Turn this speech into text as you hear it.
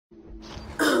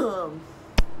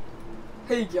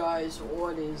Hey guys,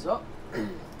 what is up?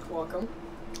 Welcome.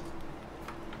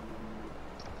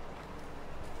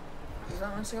 Is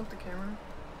that messing up the camera?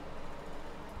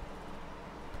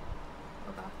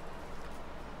 Okay.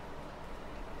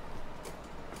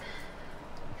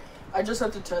 I just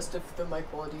have to test if the mic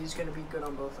quality is gonna be good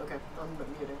on both. Okay, I'm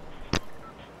muting.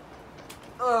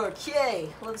 Okay,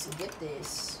 let's get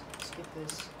this.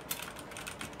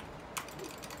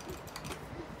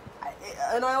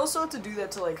 And I also have to do that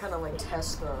to like kind of like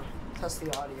test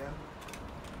the audio.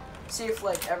 See if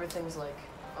like everything's like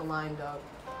aligned up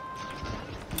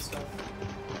and stuff.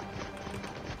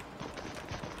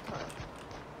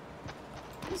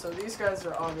 Alright. So these guys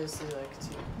are obviously like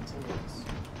teammates.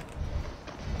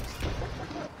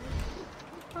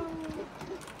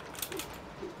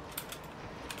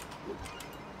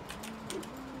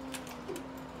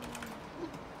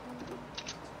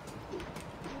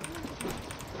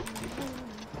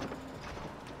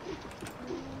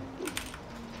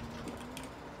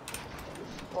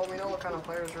 Well, we know what kind of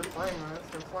players they're playing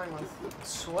with. They're playing with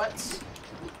sweats.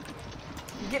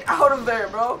 Get out of there,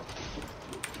 bro!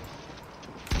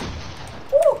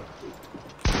 Woo!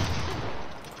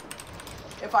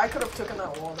 If I could have taken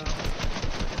that wall down.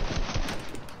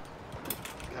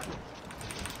 Okay.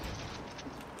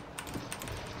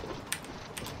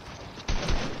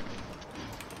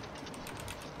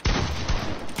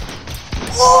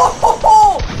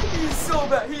 Oh! He's so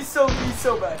bad. He's so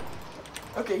bad.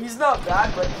 Okay, he's not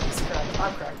bad, but he's cracked.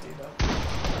 I'm cracked, dude, though.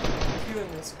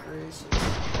 Goodness gracious.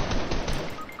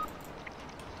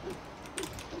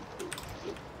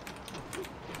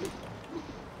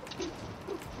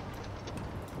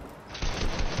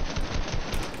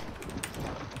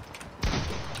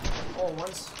 Oh,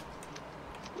 once.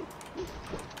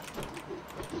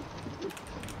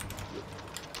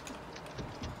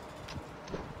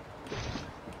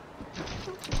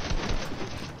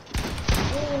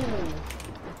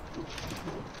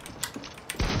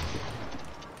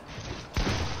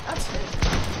 That's it.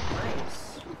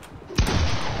 Nice.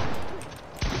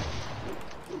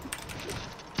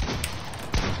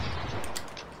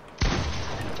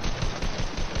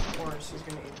 Of course, he's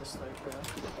gonna eat this like that.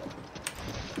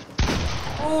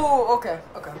 Oh, okay.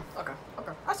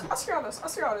 I see how this.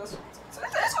 It's good.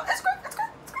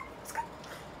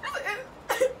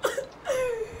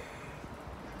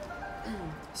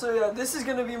 So yeah, this is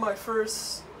gonna be my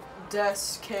first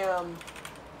desk cam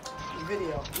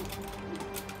video.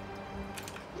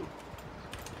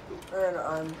 And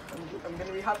I'm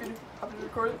gonna be happy to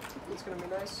record it. It's gonna be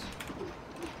nice.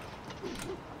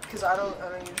 Cause I don't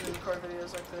usually record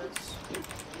videos like this.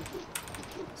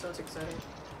 So it's exciting.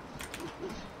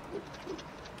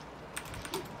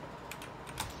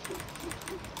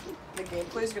 The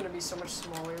gameplay is gonna be so much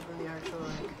smaller than the actual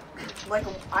like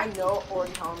I know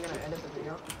already how I'm gonna edit the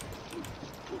video.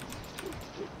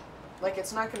 Like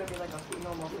it's not gonna be like a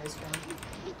normal face cam.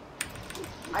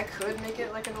 I could make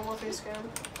it like a normal face cam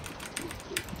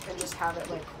and just have it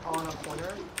like on a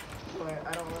corner, but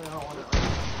I don't really want it on.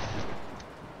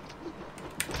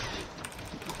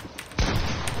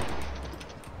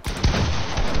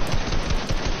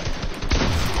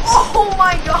 Oh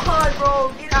my god,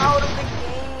 bro! Get out of the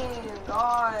game!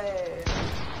 God!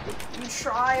 You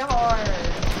try hard!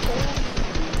 Holy.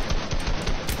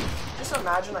 Just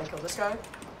imagine I kill this guy.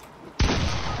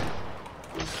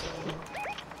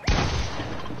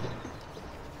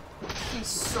 He's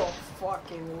so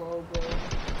fucking low, bro.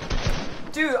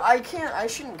 Dude, I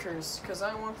shouldn't curse, because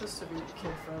I want this to be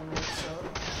kid friendly, so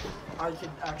I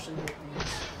could actually make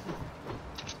these.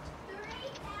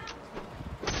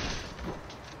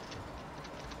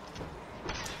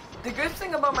 The good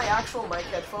thing about my actual mic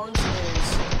headphones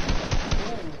is...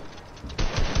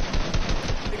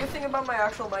 The good thing about my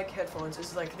actual mic headphones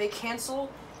is, like, they cancel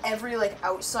every, like,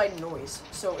 outside noise.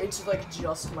 So it's, like,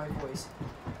 just my voice.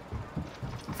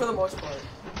 For the most part.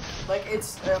 Like,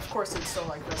 it's... Of course, it still,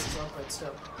 like, messes up, but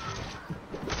still.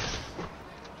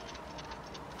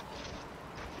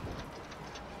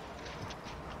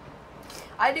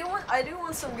 I do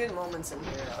want some good moments in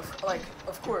here.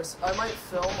 Of course, I might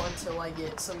film until I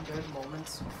get some good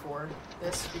moments for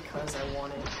this because I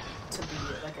want it to be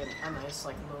like a nice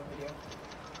like little video.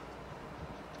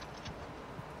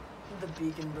 The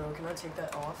beacon, bro. Can I take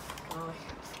that off? Can I?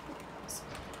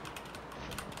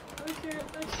 I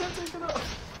can't take it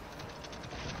off.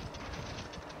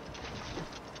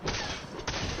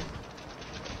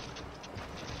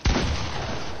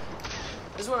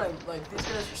 This is what I like. These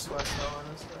guys are sweats though,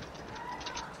 honestly.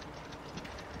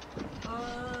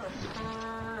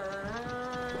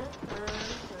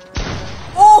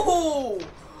 Oh!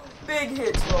 Big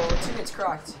hits, bro. Teammate's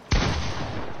cracked.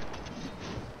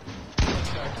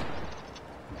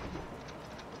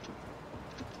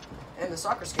 in the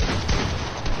soccer skate.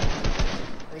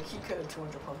 Like, he could have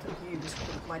 200 pumped him. He was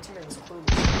clueless. My teammate was clueless.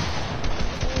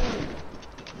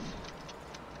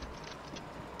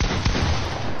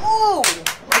 Oh!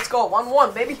 Let's go.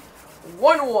 1-1, baby.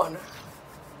 1-1.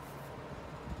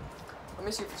 Let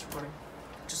me see if it's recording.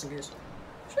 Just in case.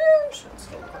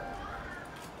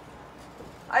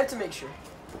 I have to make sure.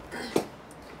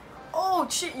 Oh,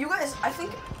 shit. You guys, I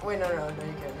think... Wait, no, you can't.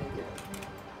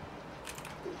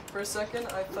 For a second,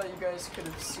 I thought you guys could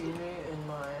have seen me in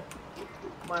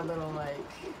my little, like,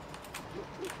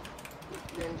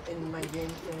 in my game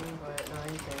thing, but no,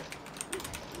 you can't.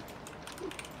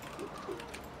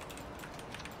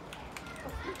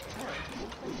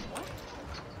 What?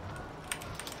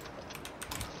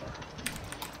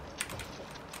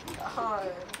 Hi.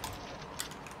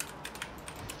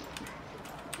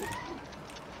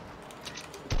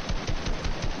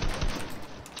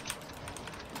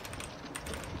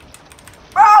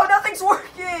 Bro, nothing's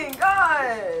working!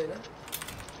 God!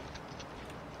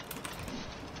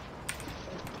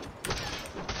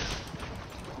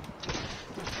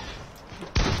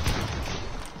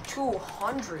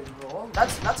 $200, bro.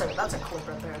 That's a clip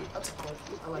right there. That's a clip.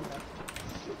 I like that.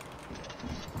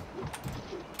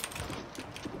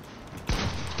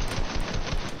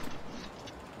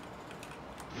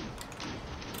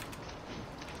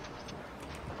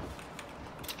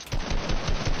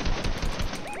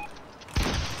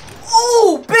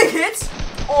 Oh, big hit!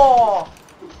 Oh,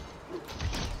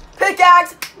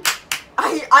 pickaxe!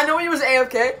 I know he was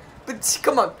AFK, but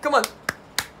come on.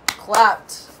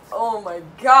 Clapped. Oh my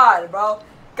god, bro.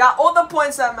 Got all the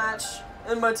points that match,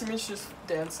 and my teammate's just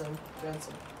dancing.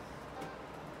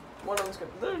 One of them's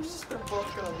gonna, they're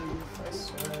both gonna leave, I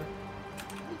swear.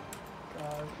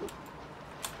 God.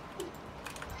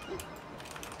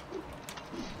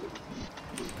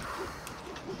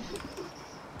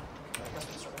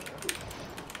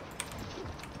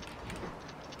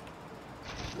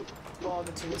 Oh,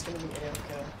 the team is gonna be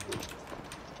AFK.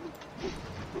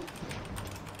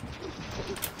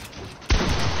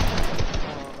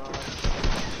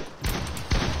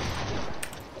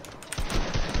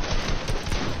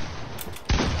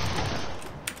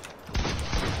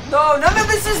 No, none of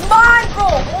this is mine, bro!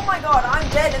 Oh my god, I'm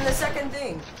dead in the second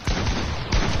thing.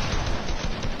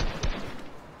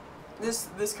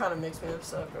 This kind of makes me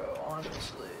upset, bro,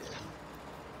 honestly.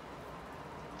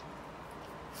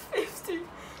 50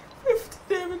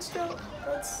 damage now.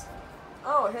 That's...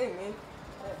 Oh, hey, me.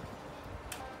 Hey.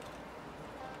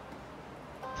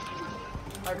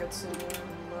 I could see you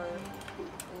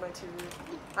in my TV.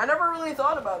 I never really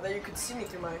thought about that you could see me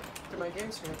through my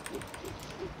game screen.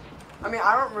 I mean,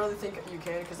 I don't really think you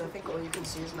can, because I think all you can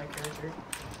see is my character,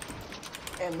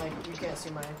 and like you can't see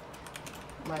my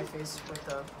face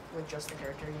with just the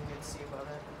character. You can see above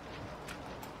it.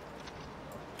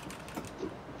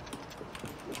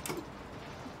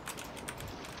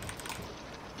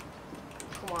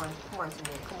 Come on,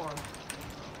 teammate, come on.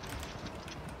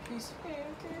 He's okay,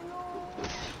 no.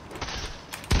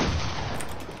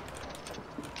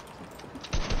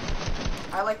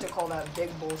 I like to call that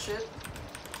big bullshit.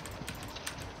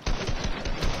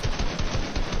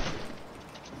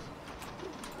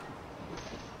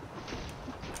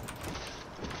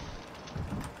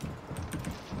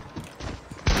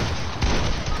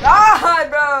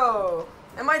 God, bro!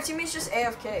 And my teammate's just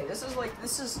AFK. This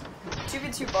is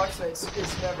 2v2 box fights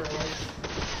is never like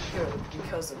good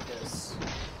because of this.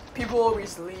 People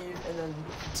always leave, and then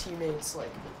teammates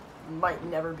like might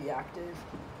never be active,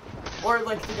 or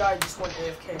like the guy just went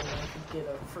AFK and I could get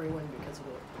a free win because of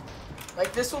it.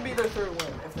 Like this will be their third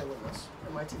win if they win this.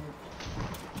 And my team.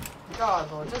 God,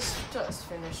 bro, just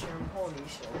finish him. Holy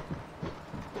shit.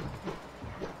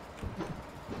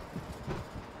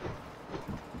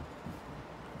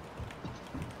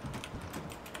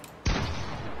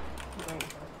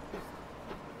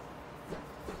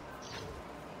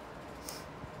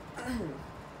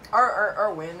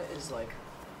 Our win is like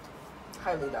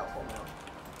highly doubtful now.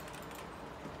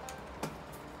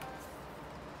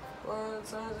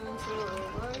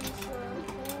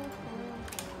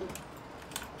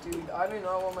 Dude, I do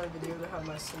not want my video to have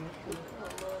my signature.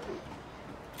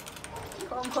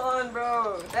 Come on,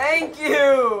 bro. Thank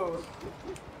you.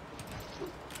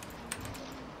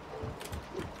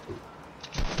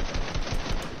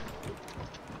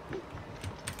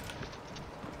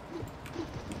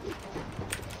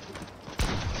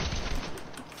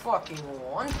 Fucking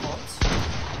one pumped.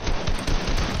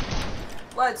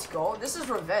 Let's go. This is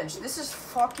revenge. This is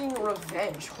fucking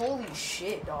revenge. Holy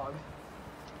shit, dog.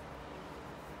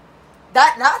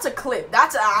 That's a clip.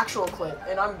 That's an actual clip.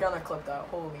 And I'm gonna clip that.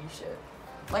 Holy shit.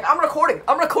 Like, I'm recording.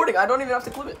 I don't even have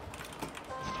to clip it.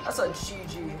 That's a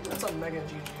GG. That's a mega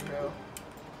GG, bro.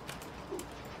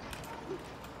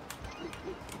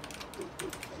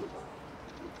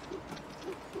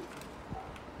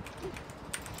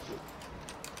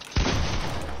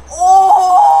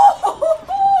 Oh!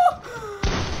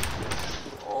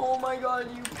 Oh my god,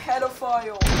 you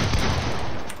pedophile.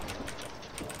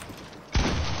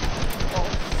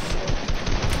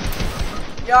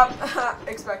 Yup,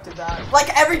 expected that. Like,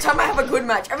 every time I have a good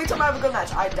match, I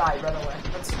die right away.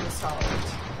 That's how it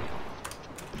works.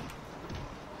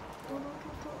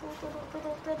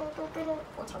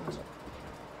 What time is it?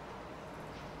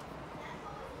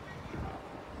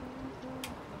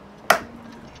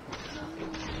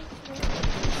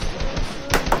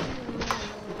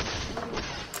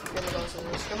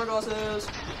 Get my glasses.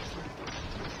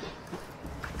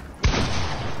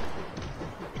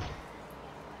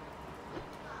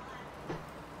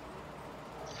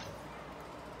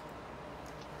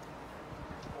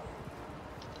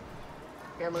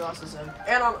 Get my glasses in.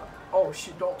 And I'm. Oh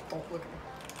shoot! Don't look at me.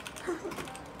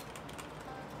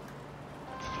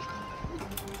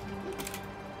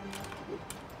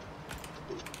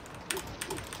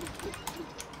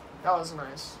 That was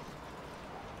nice.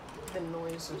 The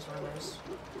noises were nice.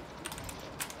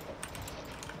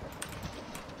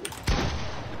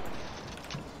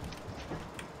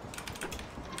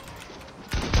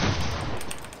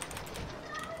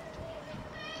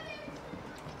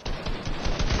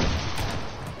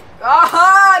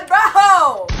 God,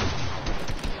 bro!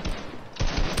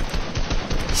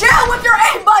 Chill with your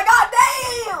aim, but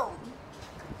goddamn!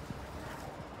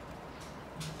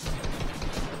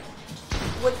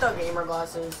 With the gamer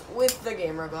glasses. With the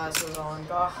gamer glasses on.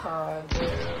 God,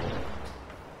 dude.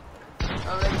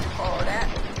 I like to call that.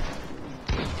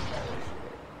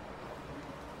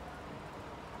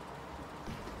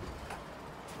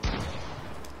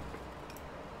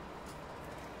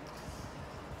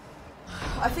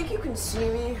 I think you can see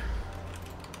me.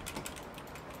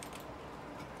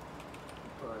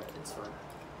 But it's fine.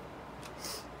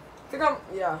 I think I'm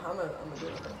gonna do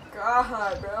it.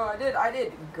 God, bro, I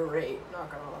did great.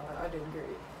 Not gonna lie, I did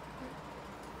great.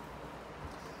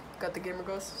 Got the gamer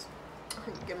glasses.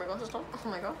 Gamer glasses on. Oh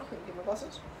my god, gamer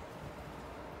glasses.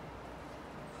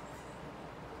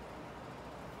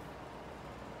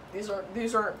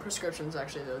 These aren't prescriptions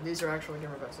actually though. These are actual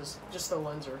gamer glasses. Just the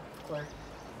lens are clear.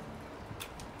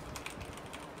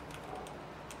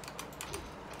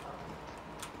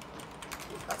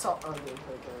 That's how ugly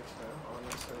pickaxe though,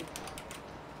 honestly.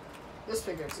 This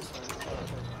pickaxe is fine.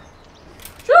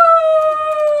 Sheesh!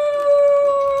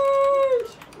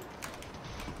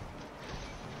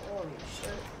 Holy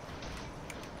shit.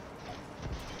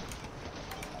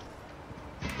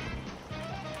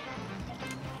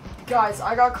 Guys,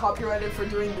 I got copyrighted for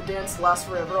doing the dance Last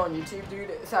Forever on YouTube, dude.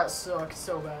 That sucked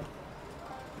so bad.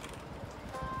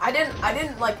 I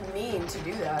didn't like mean to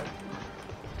do that.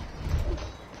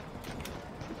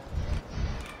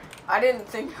 I didn't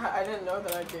know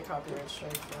that I'd get copyright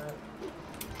strike for it.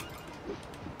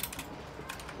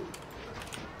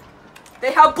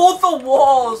 They have both the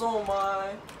walls, oh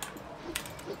my.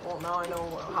 Well, now I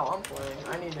know how I'm playing.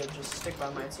 I need to just stick by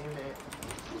my teammate.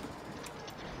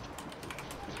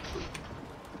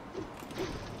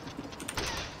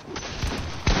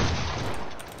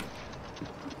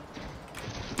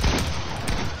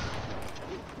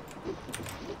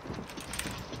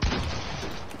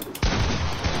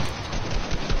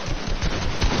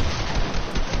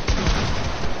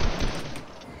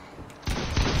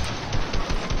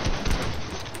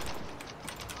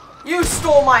 You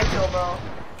stole my kill, bro.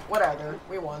 Whatever.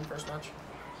 We won first match.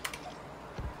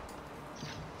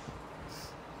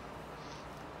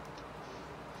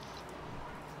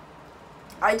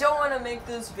 I don't want to make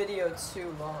this video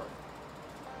too long.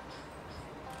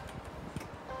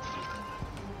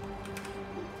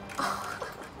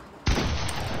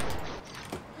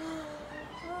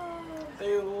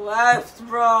 They left,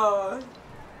 bro.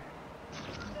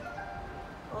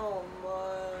 Oh my.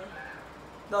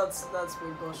 That's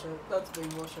big bullshit. That's big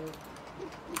bullshit.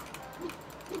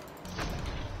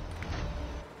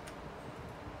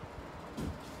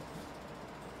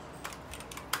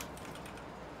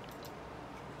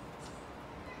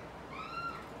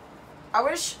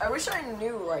 I wish I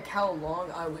knew like how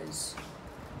long I was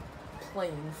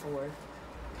playing for.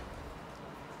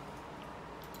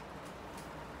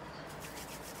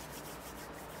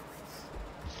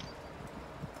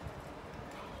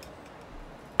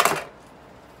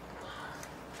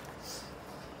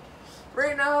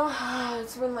 Right now,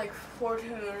 it's been like 14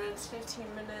 minutes, 15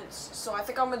 minutes, so I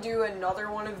think I'm gonna do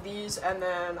another one of these, and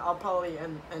then I'll probably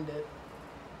end it.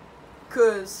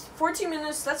 Cause 14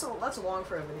 minutes, that's long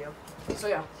for a video. So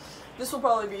yeah, this will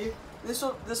probably be this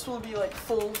will be like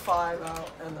full 5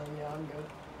 out, and then yeah, I'm good.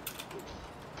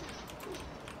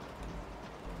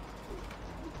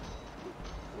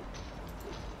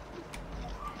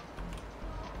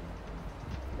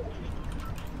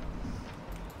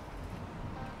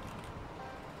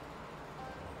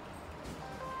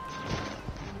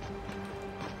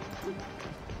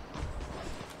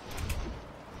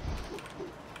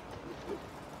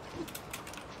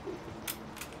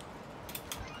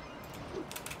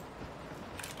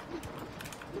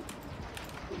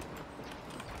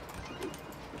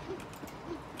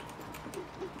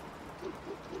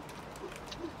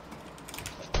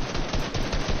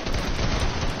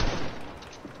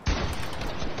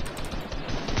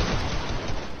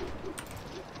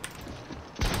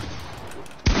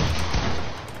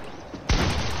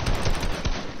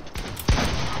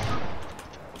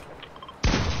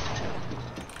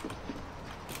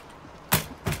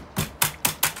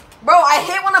 Bro, I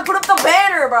hate when I put up the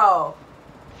banner, bro.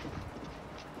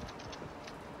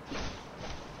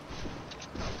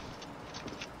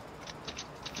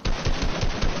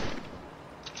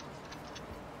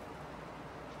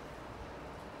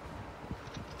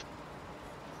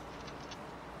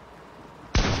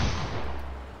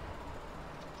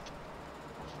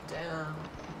 Damn.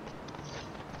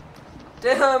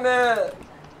 Damn it.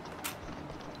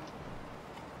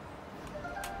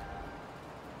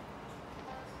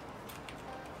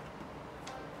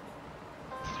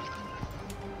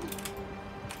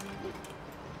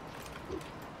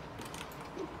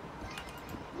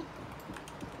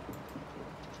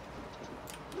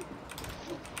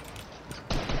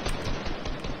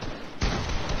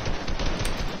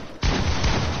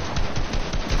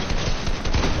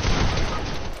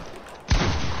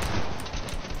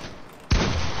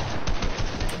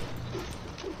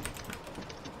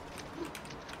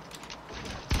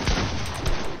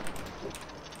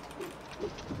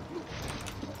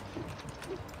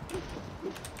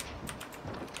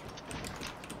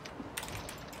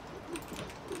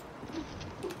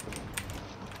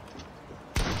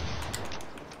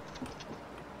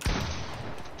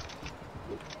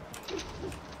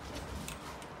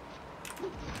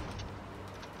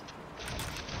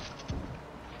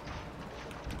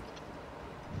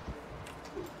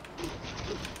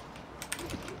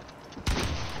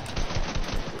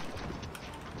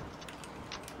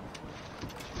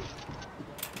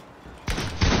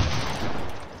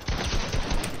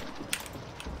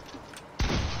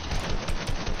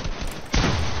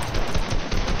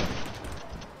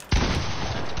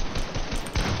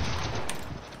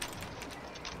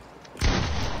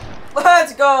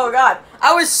 Let's go, God.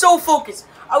 I was so focused.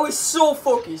 I was so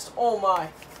focused. Oh my.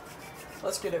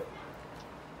 Let's get it.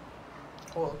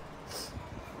 Hold on.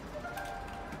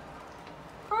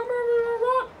 Come here what you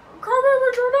want. Come here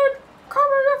what you need. Come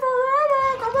here forever.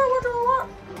 Come here what you want.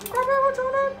 Come here what you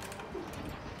need.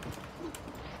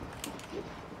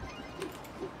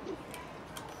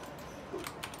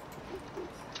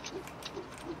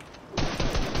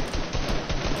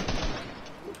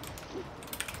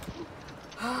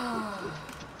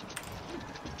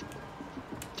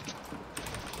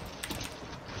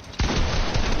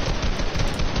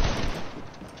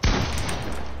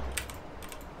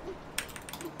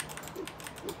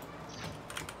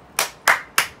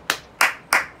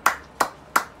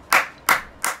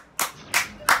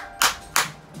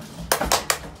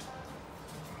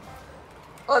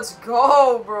 Let's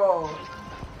go, bro.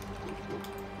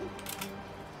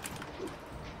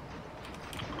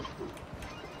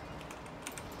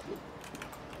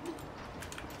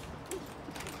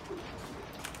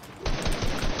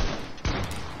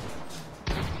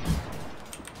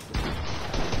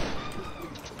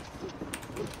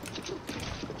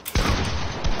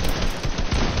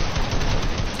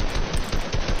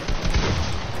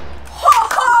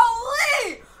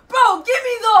 Holy! Bro, give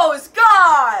me those!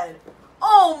 God!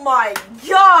 Oh my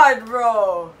God,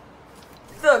 bro!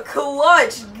 The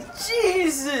clutch!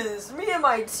 Jesus! Me and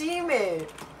my teammate!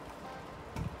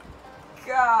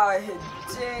 God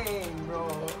dang, bro.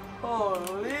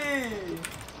 Holy!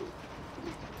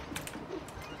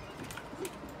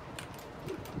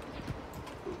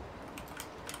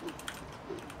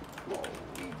 Oh,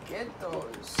 we get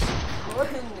those.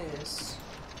 Goodness.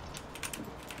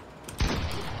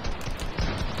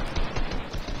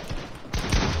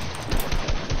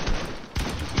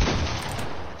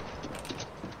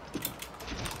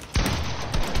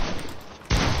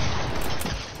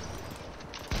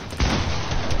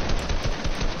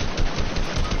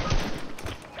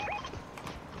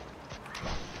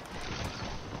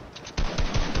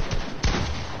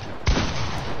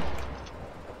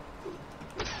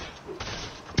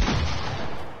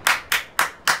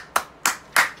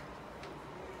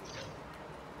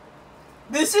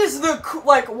 This is the,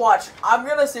 like, watch. I'm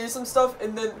gonna say some stuff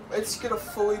and then it's gonna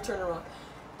fully turn around.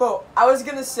 But I was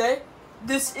gonna say,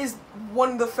 this is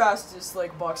one of the fastest,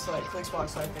 like, clicks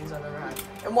box fight things I've ever had.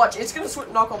 And watch, it's gonna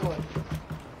knock on wood.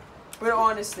 But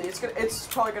honestly, it's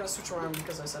probably gonna switch around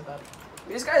because I said that.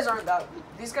 These guys aren't that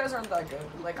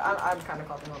good. Like, I'm kind of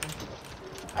copying on them.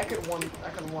 I could one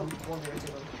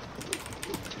guarantee them.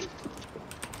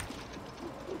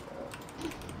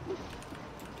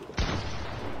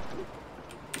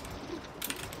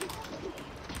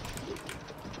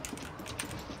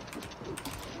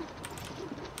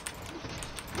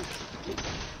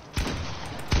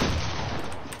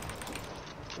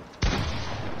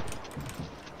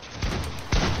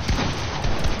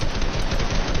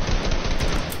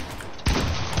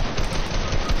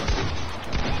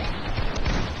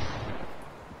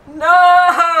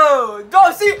 No!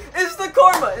 Don't see. It's the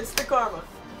karma. It's the karma.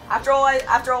 After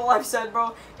all I've said,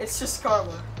 bro, it's just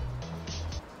karma.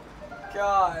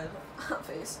 God,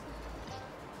 face.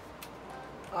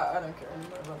 I don't care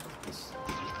anymore about this.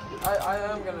 I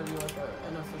am gonna do like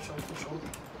an official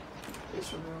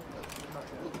face reveal, but not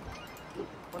yet.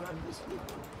 100%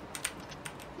 not.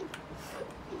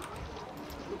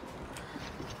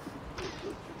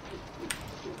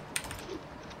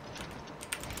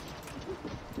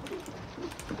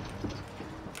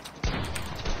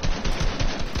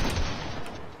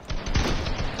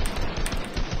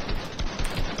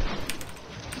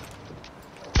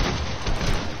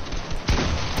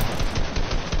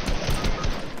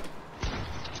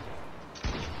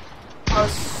 I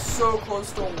was so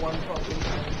close to one fucking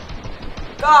time.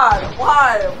 God,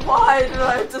 why? Why did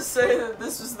I have to say that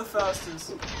this was the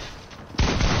fastest?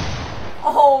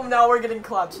 Oh, now we're getting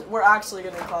clapped. We're actually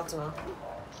getting clapped now.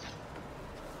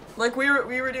 Like we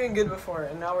were doing good before,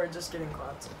 and now we're just getting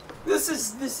clapped. This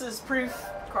is proof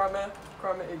karma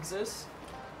exists.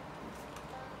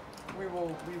 We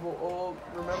will all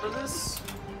remember this.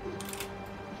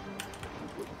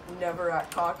 Never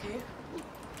act cocky.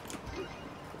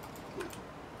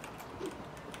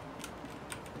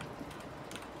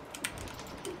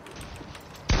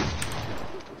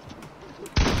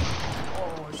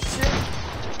 Oh shit.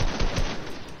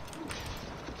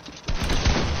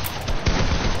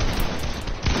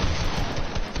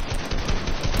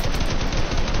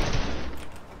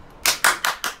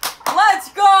 Let's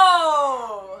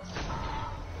go!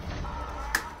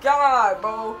 God,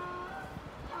 bro.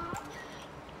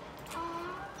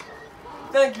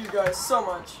 Thank you guys so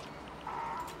much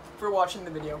for watching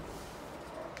the video.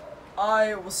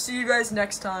 I will see you guys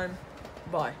next time.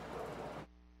 Bye.